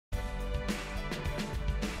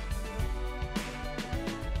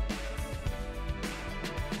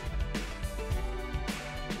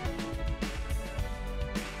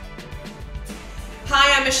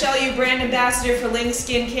Michelle, you brand ambassador for Ling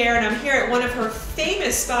Skincare, and I'm here at one of her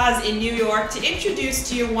famous spas in New York to introduce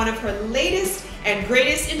to you one of her latest and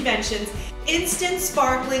greatest inventions, Instant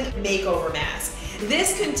Sparkling Makeover Mask.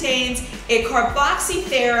 This contains a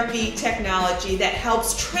carboxytherapy technology that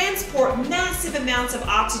helps transport massive amounts of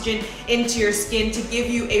oxygen into your skin to give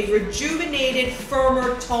you a rejuvenated,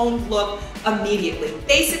 firmer, toned look immediately.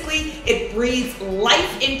 Basically, it breathes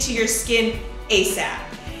life into your skin ASAP.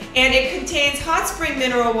 And it contains hot spring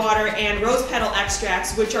mineral water and rose petal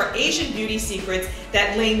extracts, which are Asian beauty secrets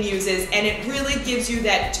that Ling uses, and it really gives you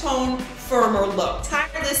that toned, firmer look.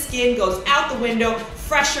 Tireless skin goes out the window,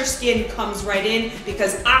 fresher skin comes right in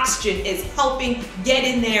because oxygen is helping get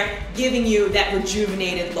in there, giving you that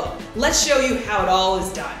rejuvenated look. Let's show you how it all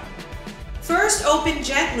is done. First, open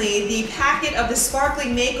gently the packet of the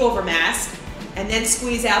Sparkling Makeover Mask, and then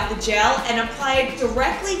squeeze out the gel and apply it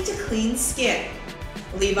directly to clean skin.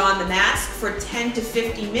 Leave on the mask for 10 to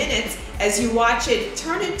 50 minutes as you watch it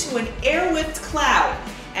turn into an air-whipped cloud.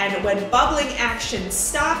 And when bubbling action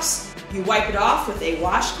stops, you wipe it off with a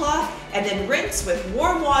washcloth and then rinse with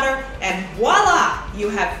warm water, and voila! You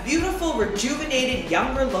have beautiful, rejuvenated,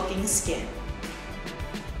 younger looking skin.